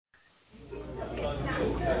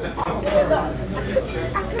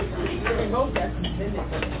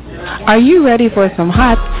Are you ready for some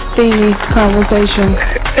hot, steamy conversation?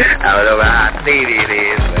 I don't know about how steamy it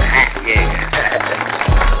is, but hot, yeah.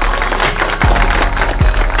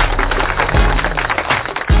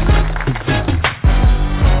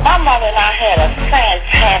 My mother and I had a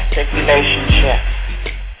fantastic relationship.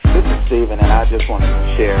 This is Stephen, and I just wanted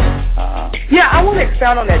to share. I want to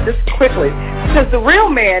expound on that just quickly, because the real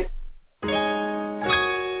man.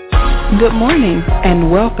 Good morning,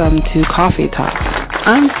 and welcome to Coffee Talk.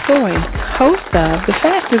 I'm Soy, host of the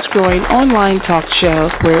fastest growing online talk show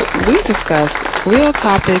where we discuss real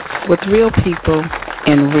topics with real people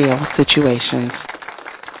in real situations.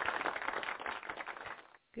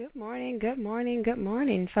 Good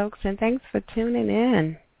morning, folks, and thanks for tuning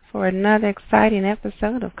in for another exciting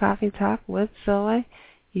episode of Coffee Talk with Soy,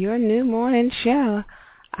 your new morning show.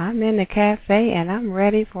 I'm in the cafe, and I'm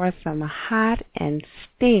ready for some hot and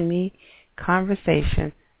steamy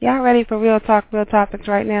conversation. Y'all ready for real talk, real topics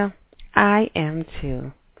right now? I am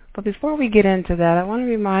too. But before we get into that, I want to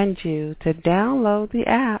remind you to download the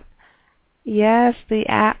app. Yes, the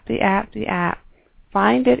app.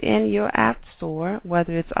 Find it in your app store,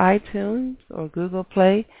 whether it's iTunes or Google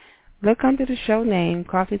Play. Look under the show name,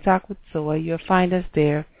 Coffee Talk with Soy. You'll find us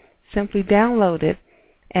there. Simply download it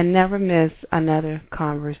and never miss another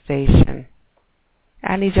conversation.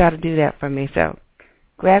 I need y'all to do that for me. So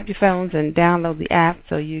grab your phones and download the app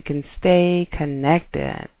so you can stay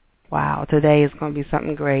connected. Wow, today is going to be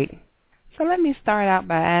something great. So let me start out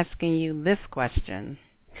by asking you this question.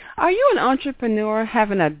 Are you an entrepreneur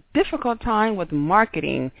having a difficult time with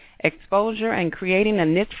marketing, exposure, and creating a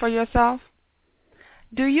niche for yourself?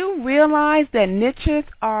 Do you realize that niches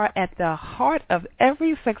are at the heart of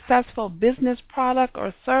every successful business product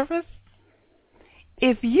or service?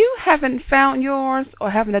 If you haven't found yours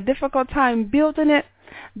or having a difficult time building it,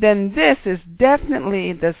 then this is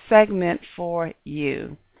definitely the segment for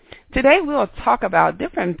you. Today we'll talk about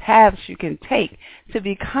different paths you can take to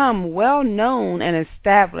become well-known and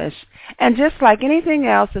established. And just like anything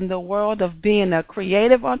else in the world of being a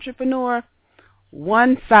creative entrepreneur,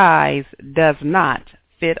 one size does not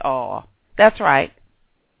fit all. That's right.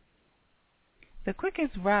 The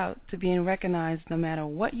quickest route to being recognized no matter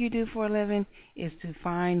what you do for a living is to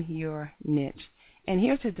find your niche. And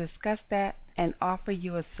here to discuss that and offer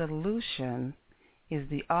you a solution is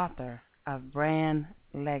the author of Brand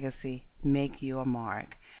Legacy, Make Your Mark.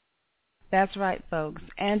 That's right, folks.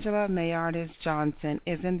 Angela Mayardis Johnson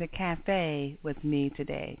is in the cafe with me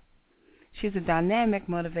today. She's a dynamic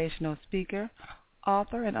motivational speaker,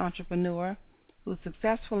 author, and entrepreneur who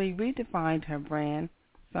successfully redefined her brand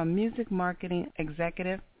from music marketing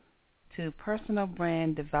executive to personal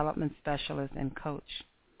brand development specialist and coach.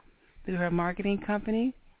 Through her marketing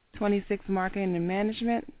company, 26 Marketing and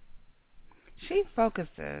Management, she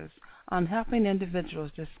focuses on helping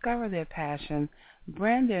individuals discover their passion,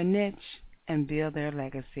 brand their niche, and build their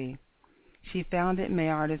legacy. She founded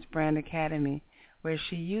Mayardis Brand Academy, where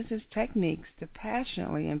she uses techniques to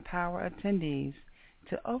passionately empower attendees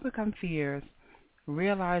to overcome fears,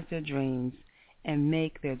 realize their dreams, and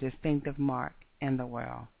make their distinctive mark in the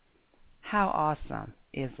world. How awesome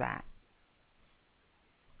is that?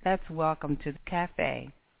 Let's welcome to the cafe,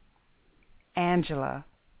 Angela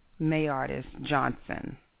Mayardis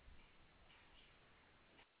Johnson.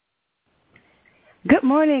 Good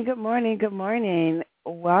morning.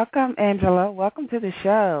 Welcome, Angela. Welcome to the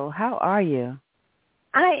show. How are you?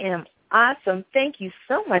 I am awesome. Thank you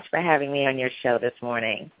so much for having me on your show this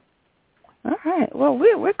morning. All right. Well,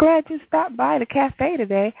 we're glad you stopped by the cafe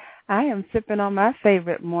today. I am sipping on my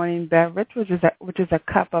favorite morning beverage, which is a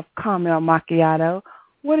cup of caramel macchiato.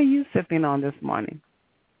 What are you sipping on this morning?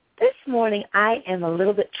 This morning, I am a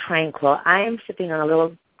little bit tranquil. I am sipping on a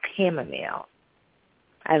little chamomile.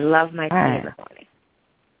 I love my tea in the morning.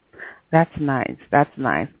 That's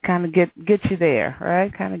nice. Kind of get you there,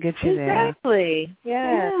 right? Kind of get you there. Exactly.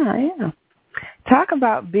 Yeah. Talk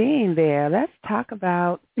about being there. Let's talk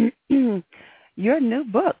about your new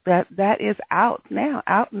book that is out now,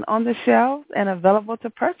 out on the shelves and available to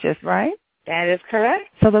purchase, right? That is correct.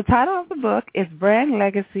 So the title of the book is Brand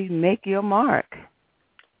Legacy, Make Your Mark.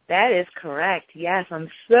 That is correct. Yes, I'm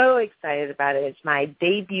so excited about it. It's my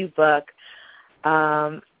debut book,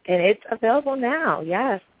 and it's available now.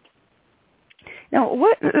 Yes. Now,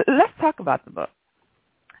 let's talk about the book.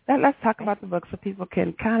 Let's talk about the book so people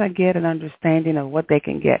can kind of get an understanding of what they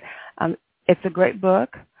can get. It's a great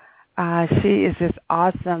book. She is just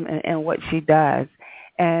awesome in what she does.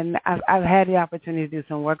 And I've had the opportunity to do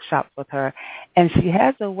some workshops with her. And she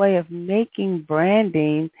has a way of making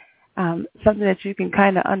branding something that you can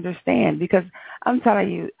kind of understand. Because I'm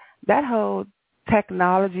telling you, that whole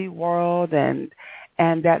technology world and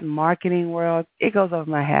that marketing world, it goes over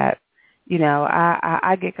my head. You know,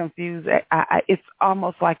 I get confused. It's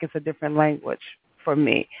almost like it's a different language for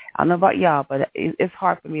me. I don't know about y'all, but it's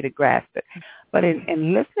hard for me to grasp it. But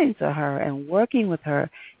in listening to her and working with her,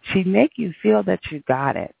 she make you feel that you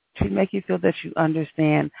got it. She make you feel that you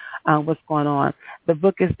understand what's going on. The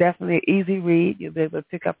book is definitely an easy read. You'll be able to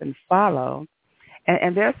pick up and follow.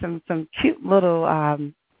 And there's some cute little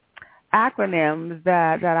acronyms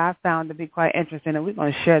that I found to be quite interesting, and we're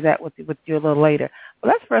going to share that with you a little later.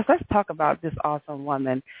 But let's talk about this awesome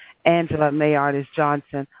woman, Angela May Artis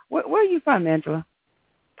Johnson. Where are you from, Angela?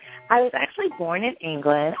 I was actually born in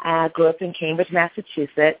England. I grew up in Cambridge,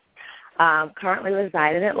 Massachusetts. Currently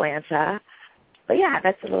reside in Atlanta. But, yeah,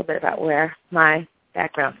 that's a little bit about where my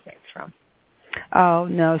background stems from. Oh,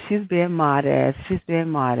 no, she's being modest. She's being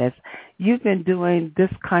modest. You've been doing this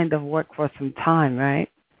kind of work for some time, right?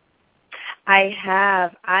 I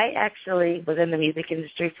have. I actually was in the music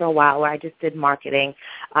industry for a while where I just did marketing,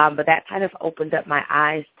 but that kind of opened up my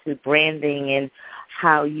eyes to branding and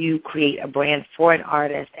how you create a brand for an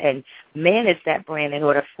artist and manage that brand in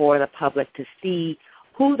order for the public to see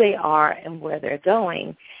who they are and where they're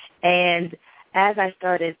going. And as I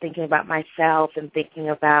started thinking about myself and thinking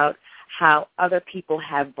about how other people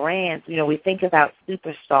have brands, you know, we think about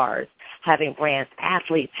superstars having brands,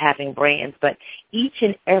 athletes having brands, but each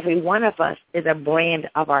and every one of us is a brand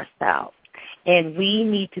of ourselves. And we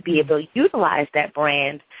need to be able to utilize that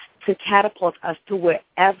brand to catapult us to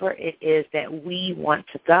wherever it is that we want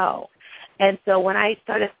to go. And so when I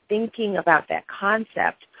started thinking about that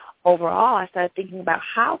concept, overall, I started thinking about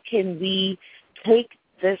how can we take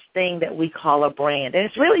this thing that we call a brand. And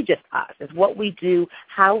it's really just us. It's what we do,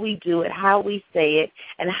 how we do it, how we say it,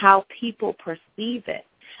 and how people perceive it.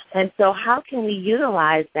 And so how can we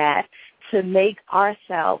utilize that to make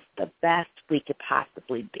ourselves the best we could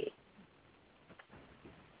possibly be?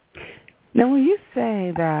 Now, when you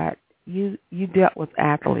say that you dealt with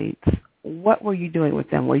athletes, what were you doing with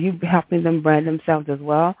them? Were you helping them brand themselves as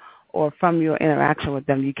well? Or from your interaction with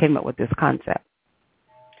them, you came up with this concept?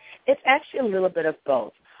 It's actually a little bit of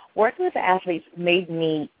both. Working with the athletes made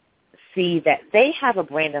me see that they have a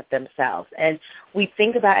brand of themselves. And we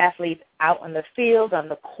think about athletes out on the field, on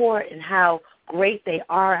the court, and how great they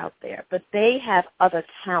are out there. But they have other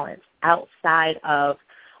talents outside of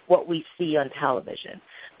what we see on television.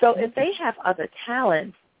 So if they have other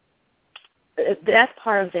talents, that's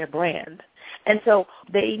part of their brand. And so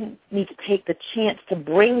they need to take the chance to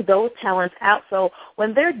bring those talents out. So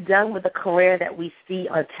when they're done with the career that we see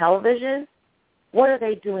on television, what are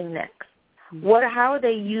they doing next? How are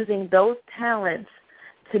they using those talents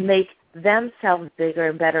to make themselves bigger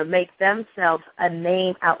and better, make themselves a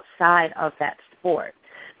name outside of that sport?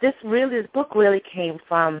 This book really came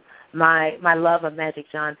from my love of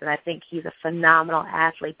Magic Johnson. I think he's a phenomenal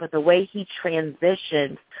athlete, but the way he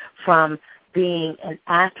transitioned from being an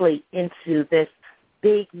athlete into this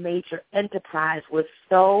big major enterprise was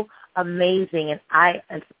so amazing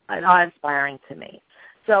and awe-inspiring to me.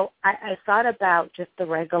 So I thought about just the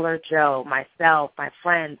regular Joe, myself, my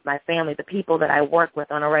friends, my family, the people that I work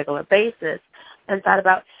with on a regular basis, and thought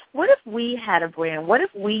about what if we had a brand? What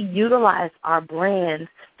if we utilized our brand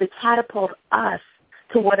to catapult us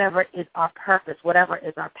to whatever is our purpose, whatever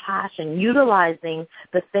is our passion, utilizing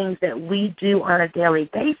the things that we do on a daily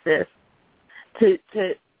basis to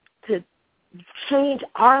change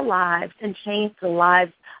our lives and change the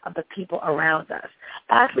lives of the people around us.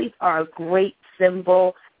 Athletes are a great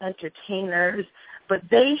symbol, entertainers, but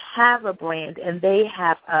they have a brand and they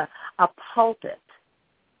have a pulpit.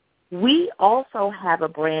 We also have a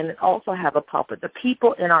brand and also have a pulpit. The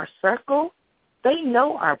people in our circle, they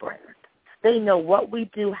know our brand. They know what we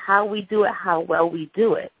do, how we do it, how well we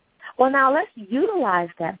do it. Well, now let's utilize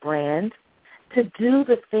that brand to do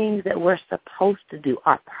the things that we're supposed to do,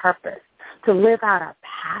 our purpose, to live out our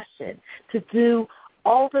passion, to do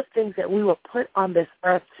all the things that we were put on this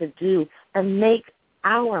earth to do and make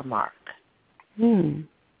our mark. I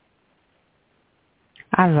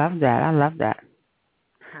love that.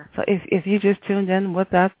 So if you just tuned in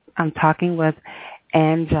with us, I'm talking with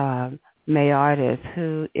Angela May Artis,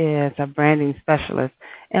 who is a branding specialist,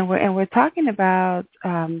 and we're talking about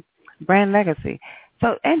brand legacy.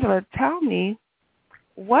 So Angela, tell me,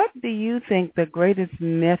 what do you think the greatest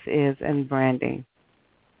myth is in branding?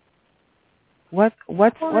 What's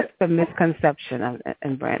the misconception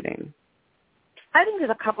in branding? I think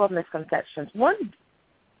there's a couple of misconceptions. One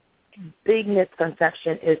big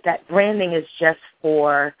misconception is that branding is just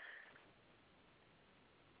for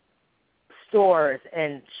stores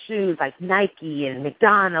and shoes like Nike and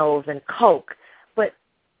McDonald's and Coke. But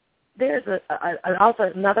there's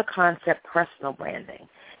also another concept, personal branding.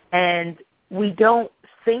 And we don't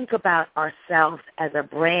think about ourselves as a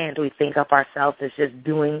brand. We think of ourselves as just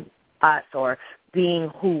doing us or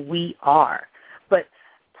being who we are. But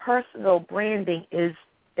personal branding is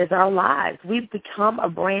our lives. We've become a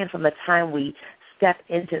brand from the time we step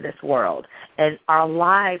into this world, and our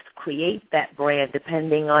lives create that brand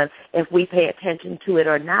depending on if we pay attention to it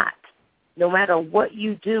or not. No matter what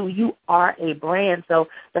you do, you are a brand. So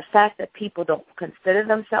the fact that people don't consider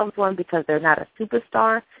themselves one because they're not a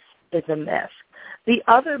superstar is a myth. The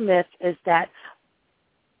other myth is that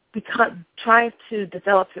trying to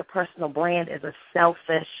develop your personal brand is a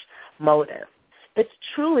selfish motive. It's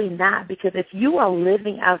truly not, because if you are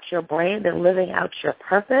living out your brand and living out your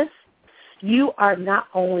purpose, you are not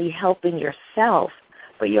only helping yourself,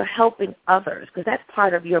 but you're helping others, because that's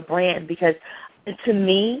part of your brand. Because to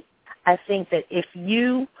me, I think that if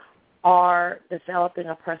you are developing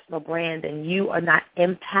a personal brand and you are not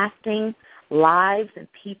impacting lives and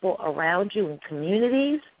people around you and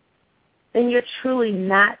communities, then you're truly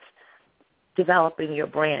not developing your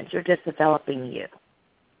brand. You're just developing you.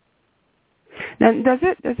 Now, does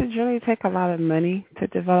it really take a lot of money to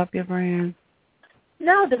develop your brand?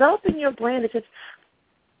 No, developing your brand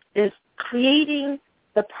is creating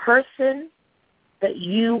the person that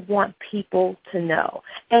you want people to know.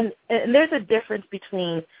 And there's a difference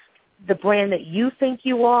between the brand that you think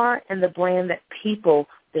you are and the brand that people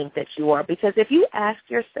think that you are. Because if you ask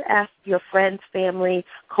your friends, family,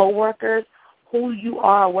 coworkers who you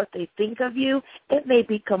are, what they think of you, it may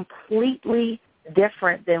be completely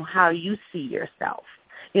different than how you see yourself.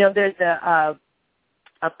 You know, there's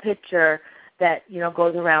a picture that, you know,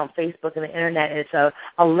 goes around Facebook and the internet. It's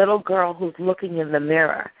a little girl who's looking in the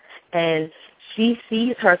mirror, and she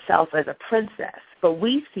sees herself as a princess, but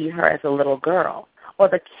we see her as a little girl. Or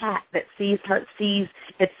the cat that sees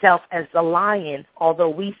itself as the lion, although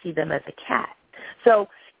we see them as a cat. So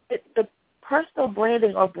the personal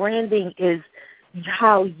branding or branding is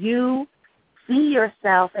how you see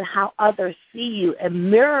yourself and how others see you,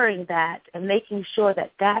 and mirroring that and making sure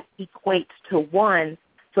that that equates to one,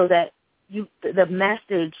 so that the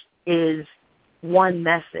message is one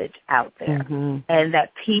message out there, mm-hmm. and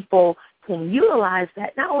that people can utilize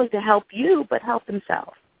that not only to help you but help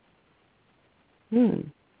themselves.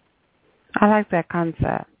 I like that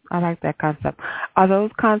concept. Are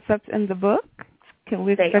those concepts in the book? Can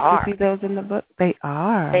we expect to see those in the book? They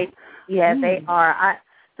are. They are.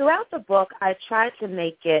 Throughout the book, I try to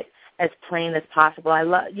make it as plain as possible. I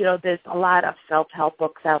love, there's a lot of self-help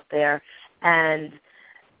books out there, and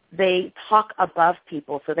they talk above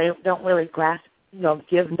people, so they don't really grasp,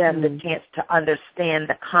 give them the chance to understand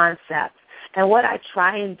the concepts. And what I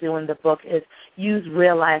try and do in the book is use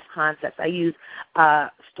real-life concepts. I use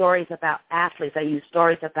stories about athletes. I use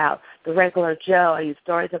stories about the regular Joe. I use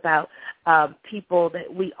stories about people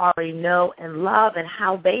that we already know and love and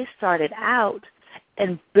how they started out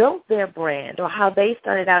and built their brand, or how they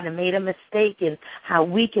started out and made a mistake, and how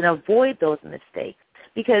we can avoid those mistakes.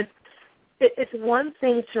 Because it's one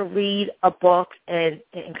thing to read a book and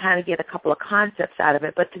kind of get a couple of concepts out of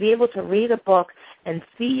it, but to be able to read a book and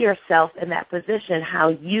see yourself in that position, how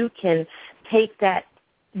you can take that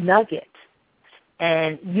nugget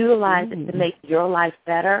and utilize it to make your life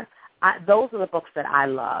better, those are the books that I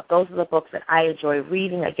love. Those are the books that I enjoy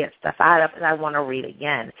reading. I get stuff out of, and I want to read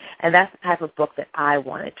again. And that's the type of book that I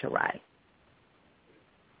wanted to write.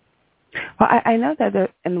 Well, I know that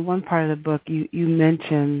in one part of the book you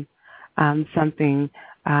mentioned something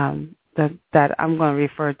that I'm going to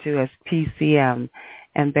refer to as PCM,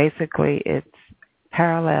 and basically it's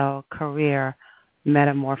Parallel Career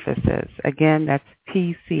Metamorphosis. Again, that's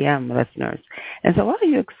PCM, listeners. And so why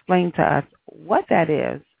don't you explain to us what that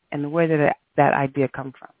is and where did that idea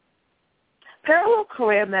come from? Parallel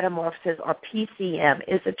Career Metamorphosis, or PCM,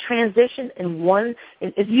 is a transition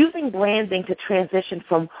is using branding to transition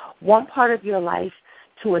from one part of your life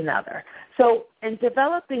to another. So in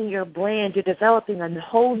developing your brand, you're developing a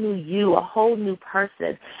whole new you, a whole new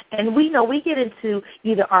person. And we know we get into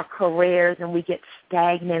either our careers and we get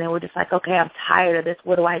stagnant and we're just like, okay, I'm tired of this.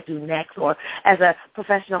 What do I do next? Or as a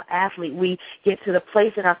professional athlete, we get to the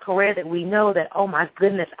place in our career that we know that, oh, my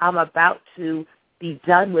goodness, I'm about to be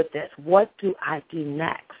done with this. What do I do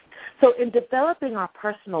next? So in developing our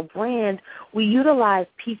personal brand, we utilize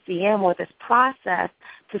PCM, or this process,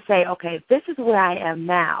 to say, okay, this is where I am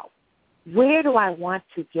now. Where do I want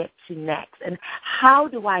to get to next? And how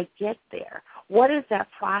do I get there? What is that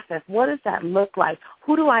process? What does that look like?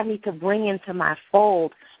 Who do I need to bring into my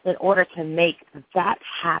fold in order to make that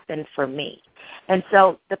happen for me? And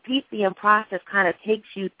so the PCM process kind of takes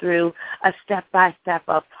you through a step-by-step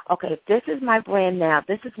of, okay, this is my brand now.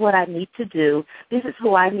 This is what I need to do. This is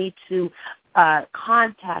who I need to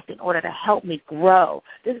contact in order to help me grow.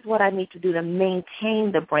 This is what I need to do to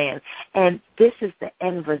maintain the brand. And this is the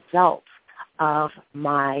end result of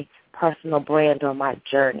my personal brand or my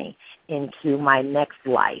journey into my next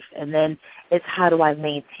life. And then it's how do I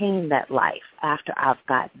maintain that life after I've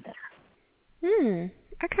gotten there.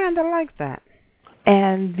 I kind of like that.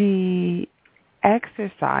 And the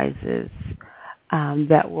exercises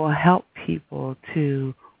that will help people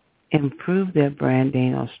to improve their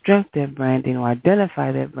branding or strengthen their branding or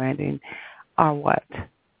identify their branding are what?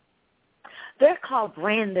 They're called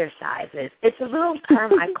brandercises. It's a little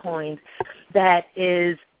term I coined that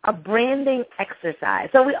is a branding exercise.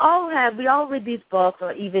 So we all read these books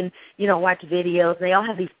or even, watch videos. And they all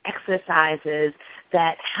have these exercises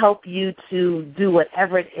that help you to do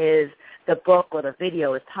whatever it is the book or the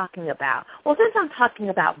video is talking about. Well, since I'm talking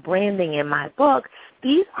about branding in my book,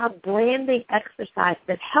 these are branding exercises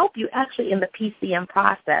that help you actually in the PCM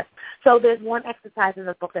process. So there's one exercise in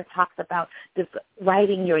the book that talks about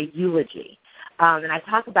writing your eulogy. And I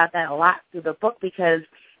talk about that a lot through the book because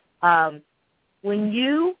when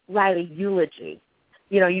you write a eulogy,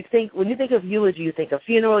 when you think of eulogy, you think of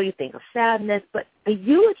funeral, you think of sadness, but a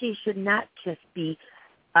eulogy should not just be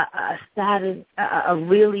an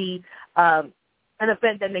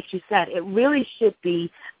event that makes you sad. It really should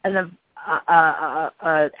be an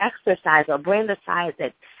exercise or brand exercise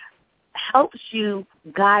that helps you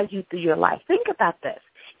guide you through your life. Think about this.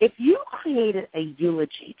 If you created a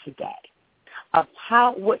eulogy today of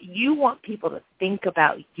what you want people to think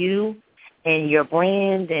about you and your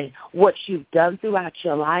brand and what you've done throughout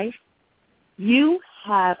your life, you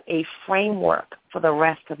have a framework for the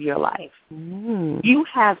rest of your life. You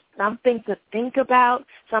have something to think about,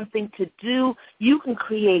 something to do. You can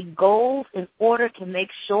create goals in order to make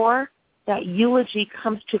sure that eulogy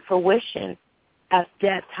comes to fruition at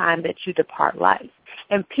that time that you depart life.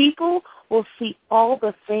 And people will see all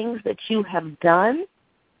the things that you have done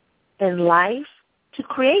in life to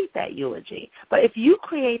create that eulogy. But if you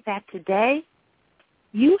create that today,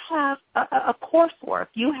 you have a coursework.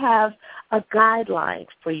 You have a guideline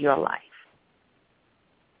for your life.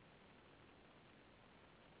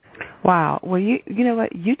 Wow. Well, you know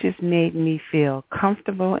what? You just made me feel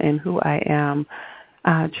comfortable in who I am.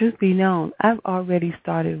 Truth be known, I've already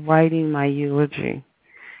started writing my eulogy.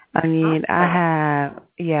 I mean, I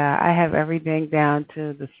have everything down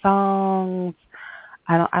to the songs.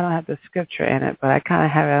 I don't have the scripture in it, but I kind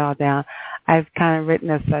of have it all down. I've kind of written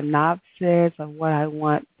a synopsis of what I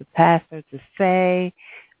want the pastor to say,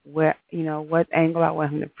 what angle I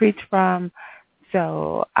want him to preach from.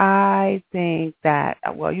 So I think that,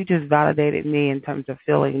 well, you just validated me in terms of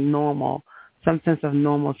feeling normal, some sense of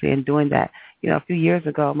normalcy in doing that. A few years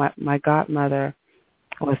ago, my godmother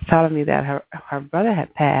was telling me that her brother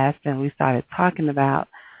had passed, and we started talking about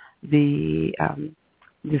the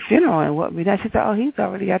funeral and what we done. She said, "Oh, he's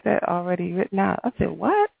already got that already written out." I said,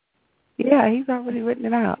 "What?" "Yeah, he's already written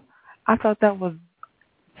it out." I thought that was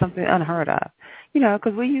something unheard of,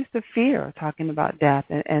 because we used to fear talking about death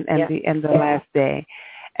and the last day,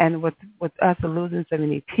 and with us losing so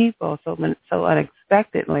many people so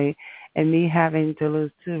unexpectedly, and me having to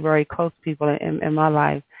lose two very close people in my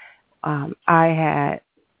life, I had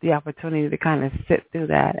the opportunity to kind of sit through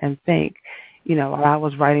that and think. While I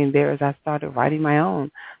was writing theirs, I started writing my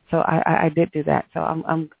own. So I did do that. So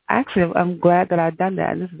I'm glad that I've done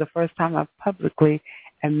that. And this is the first time I've publicly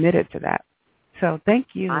admitted to that. So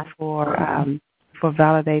thank you for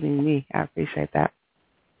validating me. I appreciate that.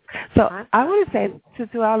 So I want to say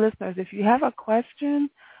to our listeners, if you have a question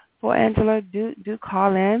for Angela, do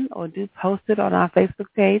call in or do post it on our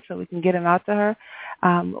Facebook page so we can get them out to her.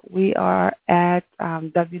 We are at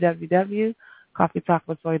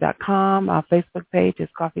www.coffeetalkwithsoy.com. Our Facebook page is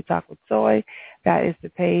Coffee Talk with Soy. That is the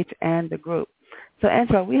page and the group. So,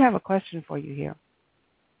 Angela, we have a question for you here.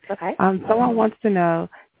 Okay. Someone wants to know,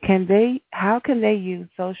 how can they use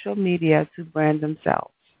social media to brand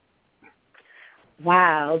themselves?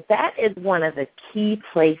 Wow, that is one of the key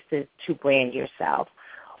places to brand yourself.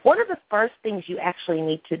 One of the first things you actually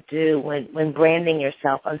need to do when branding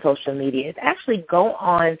yourself on social media is actually go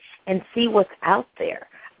on and see what's out there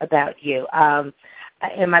about you.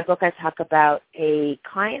 In my book, I talk about a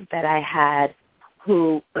client that I had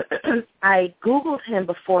who I Googled him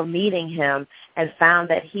before meeting him and found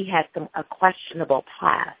that he had a questionable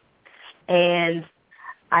past. And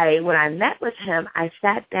when I met with him, I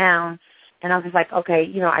sat down And I was just like,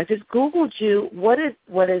 okay, I just Googled you. What is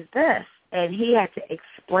this? And he had to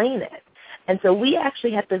explain it. And so we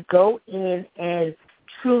actually had to go in and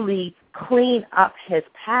truly clean up his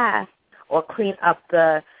past, or clean up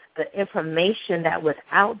the information that was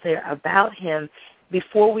out there about him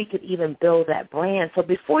before we could even build that brand. So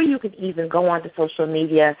before you could even go onto social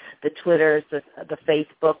media, the Twitters, the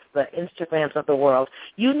Facebooks, the Instagrams of the world,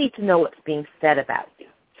 you need to know what's being said about you.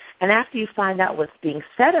 And after you find out what's being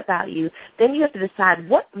said about you, then you have to decide,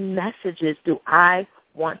 what messages do I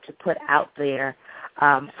want to put out there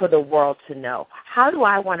for the world to know? How do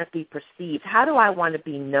I want to be perceived? How do I want to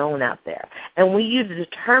be known out there? And when you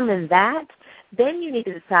determine that, then you need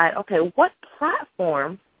to decide, okay, what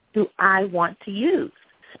platform do I want to use?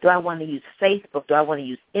 Do I want to use Facebook? Do I want to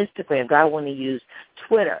use Instagram? Do I want to use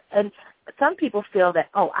Twitter? And some people feel that,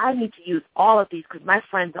 I need to use all of these because my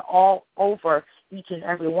friends are all over each and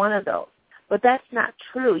every one of those. But that's not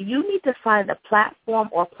true. You need to find a platform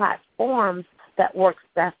or platforms that works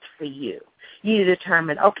best for you. You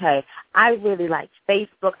determine, okay, I really like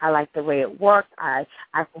Facebook. I like the way it works. I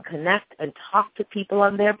can connect and talk to people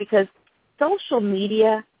on there, because social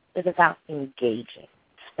media is about engaging.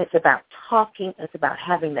 It's about talking. It's about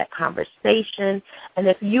having that conversation. And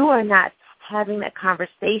if you are not having that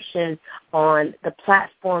conversation on the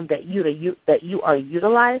platform that you are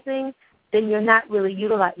utilizing, then you're not really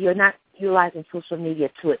utilizing social media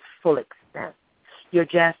to its full extent. You're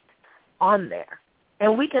just on there.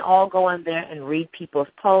 And we can all go on there and read people's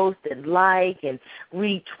posts and like and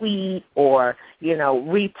retweet or,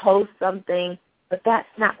 repost something. But that's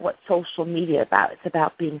not what social media is about. It's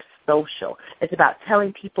about being social. It's about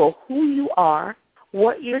telling people who you are,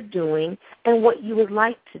 what you're doing, and what you would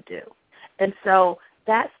like to do. And so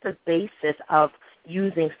that's the basis of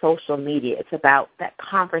using social media. It's about that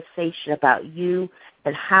conversation about you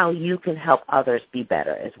and how you can help others be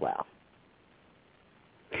better as well.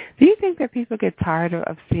 Do you think that people get tired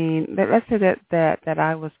of seeing that? Let's say that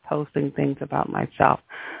I was posting things about myself.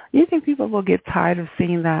 Do you think people will get tired of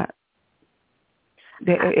seeing that?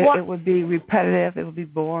 It would be repetitive. It would be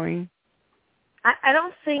boring. I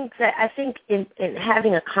don't think that. I think in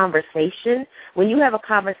having a conversation, when you have a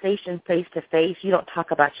conversation face to face, you don't talk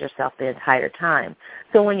about yourself the entire time.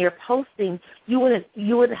 So when you're posting, you wouldn't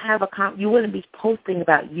be posting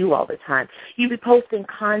about you all the time. You'd be posting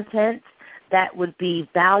content that would be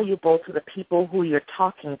valuable to the people who you're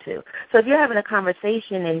talking to. So if you're having a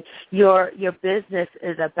conversation and your business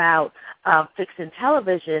is about fixing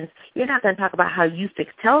televisions, you're not going to talk about how you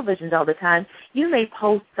fix televisions all the time. You may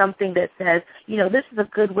post something that says, this is a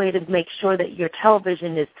good way to make sure that your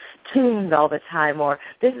television is tuned all the time, or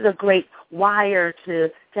this is a great wire to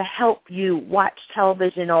help you watch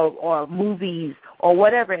television or movies or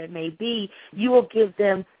whatever it may be. You will give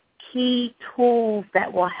them key tools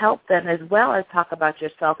that will help them, as well as talk about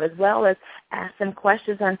yourself, as well as ask them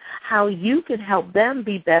questions on how you can help them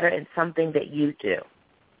be better in something that you do.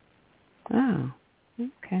 Oh, okay,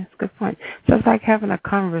 that's a good point. So it's like having a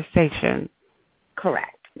conversation.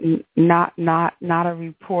 Correct. Not a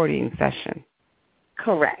reporting session.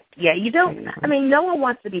 Correct. Yeah, you don't. I mean, no one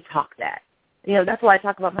wants to be talked at. That's why I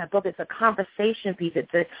talk about my book. It's a conversation piece.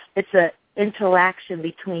 It's a interaction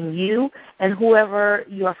between you and whoever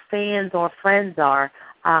your fans or friends are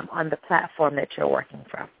on the platform that you're working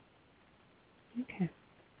from. Okay.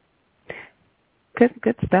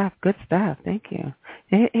 Good stuff. Good stuff. Thank you.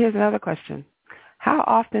 Here's another question. How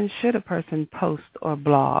often should a person post or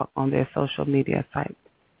blog on their social media site?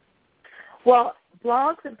 Well,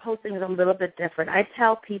 blogs and posting is a little bit different. I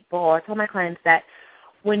tell my clients that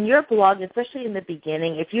when you're blogging, especially in the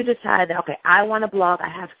beginning, if you decide that, okay, I want to blog, I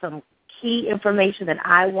have some key information that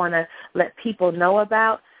I want to let people know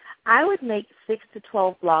about, I would make 6 to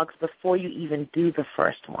 12 blogs before you even do the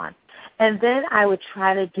first one. And then I would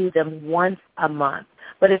try to do them once a month.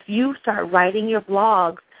 But if you start writing your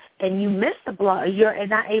blogs and you miss the blog, you're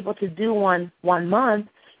not able to do one month,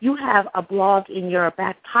 you have a blog in your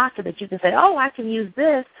back pocket that you can say, I can use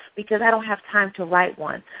this because I don't have time to write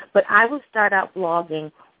one. But I would start out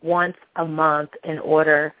blogging once a month in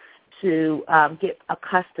order to get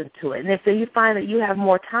accustomed to it. And if you find that you have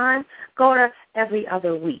more time, go to every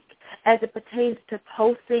other week. As it pertains to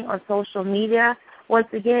posting on social media, once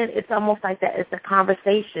again, it's almost like that. It's a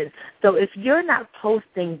conversation. So if you're not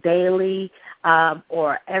posting daily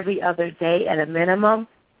or every other day at a minimum,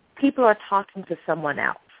 people are talking to someone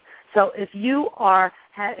else. So if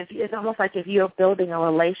it's almost like if you're building a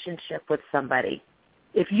relationship with somebody.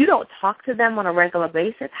 If you don't talk to them on a regular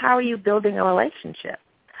basis, how are you building a relationship?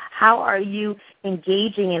 How are you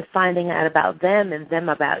engaging and finding out about them and them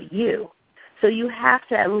about you? So you have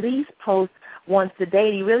to at least post once a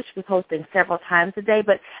day. You really should be posting several times a day.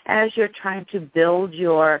 But as you're trying to build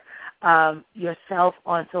yourself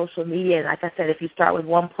on social media, and like I said, if you start with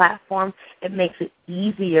one platform, it makes it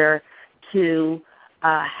easier to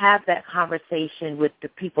have that conversation with the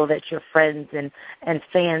people that you're friends and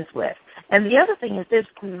fans with. And the other thing is there's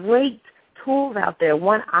great tools out there.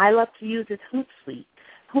 One I love to use is Hootsuite.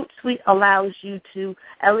 Hootsuite allows you to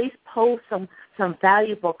at least post some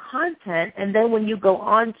valuable content, and then when you go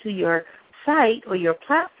on to your site or your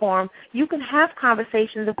platform, you can have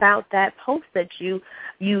conversations about that post that you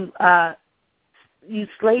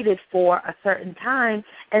slated for a certain time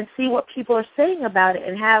and see what people are saying about it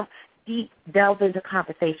and have delve into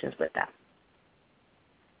conversations with them.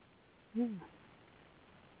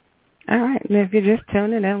 All right. And if you're just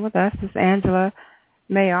tuning in with us, it's Angela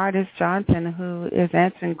May Artist Johnson, who is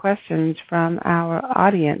answering questions from our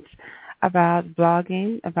audience about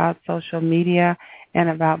blogging, about social media, and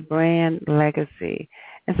about brand legacy.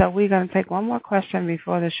 And so we're going to take one more question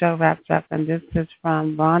before the show wraps up, and this is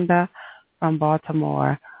from Rhonda from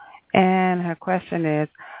Baltimore. And her question is,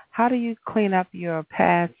 how do you clean up your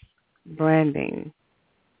past branding?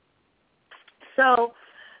 So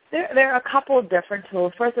there are a couple of different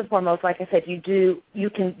tools. First and foremost, like I said, you do your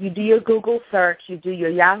Google search, you do your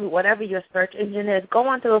Yahoo, whatever your search engine is. Go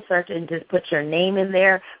onto the search engine, put your name in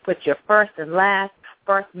there, put your first and last,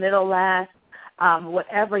 first, middle, last,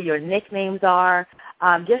 whatever your nicknames are,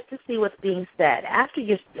 just to see what's being said. After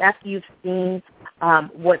you've seen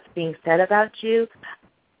what's being said about you,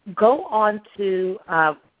 go on to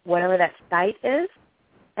whatever that site is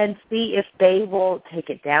and see if they will take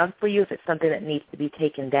it down for you, if it's something that needs to be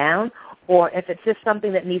taken down, or if it's just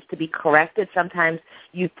something that needs to be corrected. Sometimes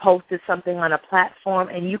you've posted something on a platform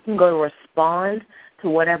and you can go to respond to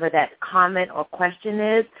whatever that comment or question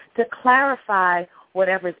is to clarify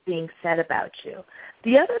whatever is being said about you.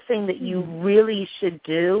 The other thing that you really should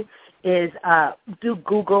do is do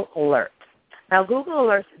Google Alerts. Now, Google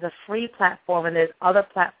Alerts is a free platform, and there's other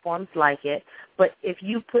platforms like it. But if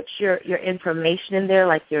you put your information in there,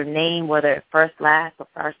 like your name, whether it's first, last, or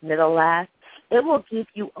first, middle, last, it will give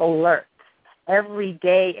you alerts every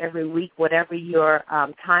day, every week, whatever your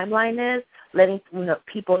timeline is, letting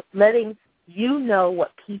you know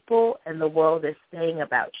what people and the world is saying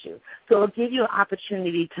about you. So it will give you an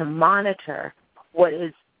opportunity to monitor what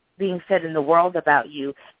is being said in the world about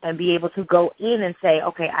you and be able to go in and say,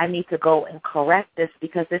 okay, I need to go and correct this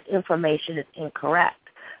because this information is incorrect.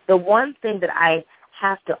 The one thing that I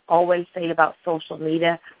have to always say about social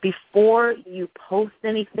media, before you post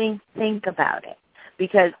anything, think about it.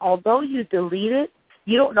 Because although you delete it,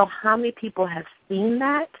 you don't know how many people have seen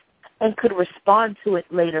that and could respond to it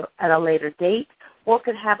later at a later date, or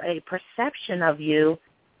could have a perception of you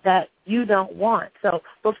that you don't want. So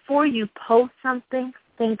before you post something,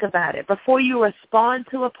 think about it. Before you respond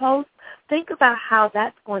to a post, think about how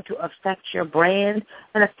that's going to affect your brand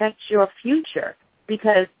and affect your future.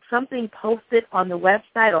 Because something posted on the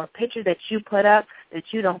website or a picture that you put up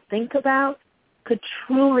that you don't think about could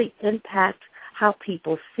truly impact how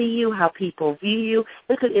people see you, how people view you.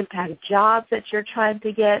 It could impact jobs that you're trying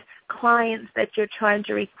to get, clients that you're trying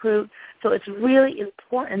to recruit. So it's really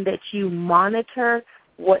important that you monitor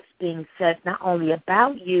what's being said, not only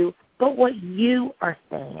about you, but what you are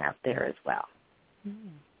saying out there as well.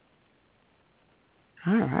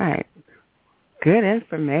 All right. Good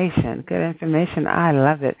information. Good information. I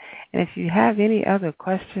love it. And if you have any other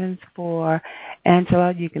questions for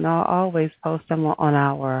Angela, you can always post them on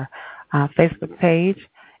our Facebook page,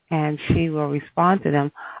 and she will respond to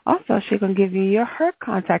them. Also, she can give you her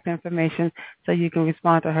contact information so you can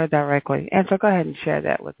respond to her directly. Angela, go ahead and share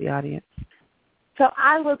that with the audience. So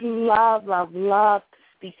I would love to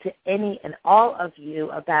speak to any and all of you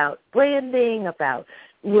about branding, about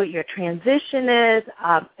what your transition is,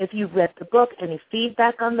 if you've read the book, any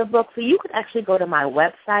feedback on the book. So you could actually go to my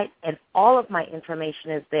website, and all of my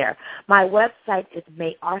information is there. My website is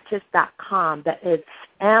mayartist.com. That is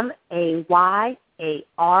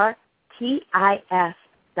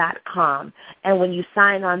MAYARTIS.com. And when you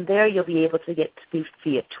sign on there, you'll be able to get to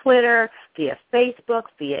via Twitter, via Facebook,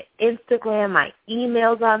 via Instagram. My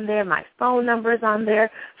email's on there. My phone number's on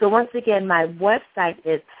there. So once again, my website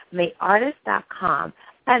is mayartist.com.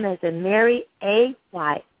 And as in Mary,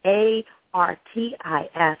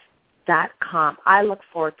 AYARTIS.com. I look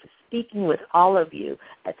forward to speaking with all of you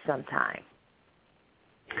at some time.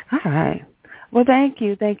 All right. Well, thank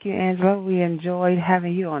you. Thank you, Angela. We enjoyed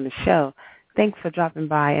having you on the show. Thanks for dropping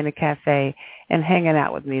by in the cafe and hanging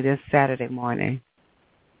out with me this Saturday morning.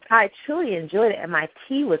 I truly enjoyed it, and my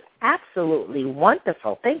tea was absolutely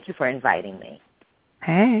wonderful. Thank you for inviting me.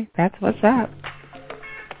 Hey, that's what's up.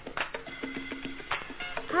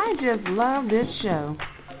 I just love this show.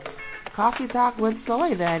 Coffee Talk with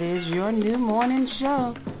Soy, that is your new morning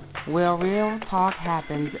show, where real talk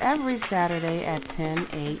happens every Saturday at 10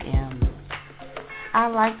 a.m. I'd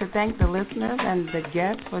like to thank the listeners and the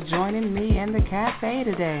guests for joining me in the cafe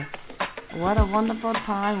today. What a wonderful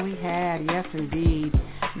time we had, yes indeed.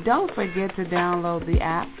 Don't forget to download the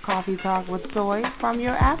app Coffee Talk with Soy from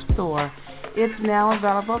your app store. It's now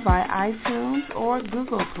available by iTunes or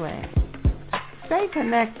Google Play. Stay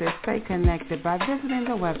connected by visiting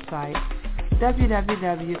the website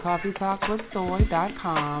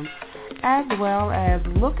www.coffeetalkwithsoy.com, as well as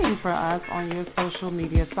looking for us on your social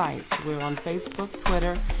media sites. We're on Facebook,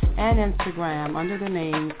 Twitter, and Instagram under the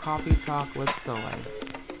name Coffee Talk with Soy.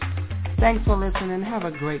 Thanks for listening. Have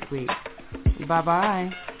a great week.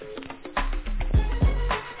 Bye-bye.